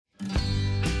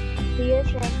Dear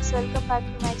friends, welcome back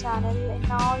to my channel. And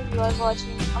now you are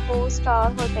watching a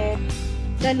 4-star hotel.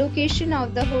 The location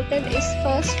of the hotel is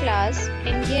first class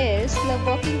and guests love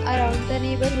walking around the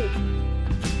neighborhood.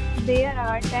 There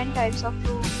are 10 types of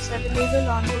rooms available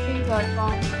on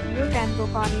booking.com. You can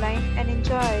book online and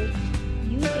enjoy.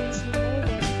 You can see more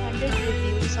than 100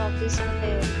 reviews of this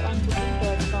hotel on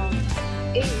booking.com.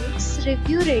 Its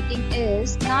review rating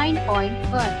is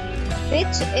 9.1,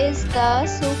 which is the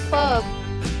superb.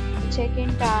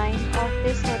 Check-in time of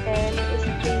this hotel is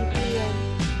 3 p.m.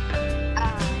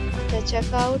 and the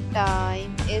checkout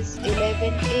time is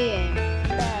 11 a.m.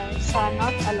 Pets are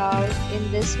not allowed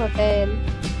in this hotel.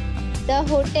 The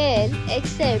hotel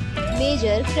accepts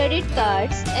major credit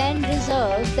cards and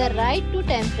reserves the right to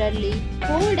temporarily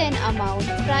hold an amount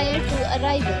prior to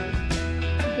arrival.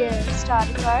 Guests are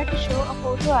required to show a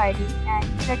photo ID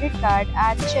and credit card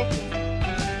at check-in.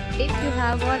 If you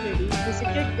have already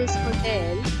visited this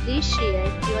hotel, please share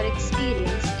your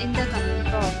experience in the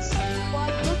comment box. For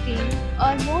booking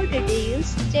or more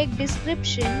details, check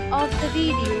description of the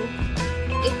video.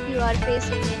 If you are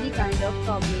facing any kind of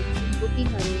problem in booking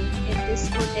a room in this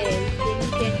hotel, then you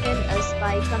can tell us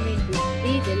by commenting.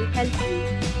 We will help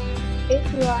you.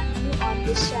 If you are new on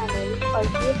this channel or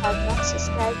you have not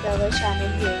subscribed our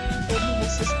channel yet, then you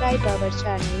must subscribe our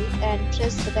channel and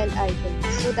press the bell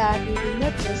icon so that you will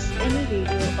not miss any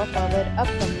video of our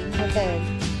upcoming hotel.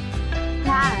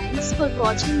 Thanks for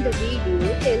watching the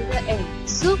video till the end.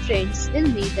 So friends, we'll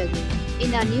meet again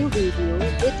in a new video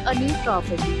with a new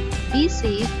property. Be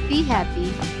safe, be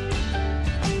happy.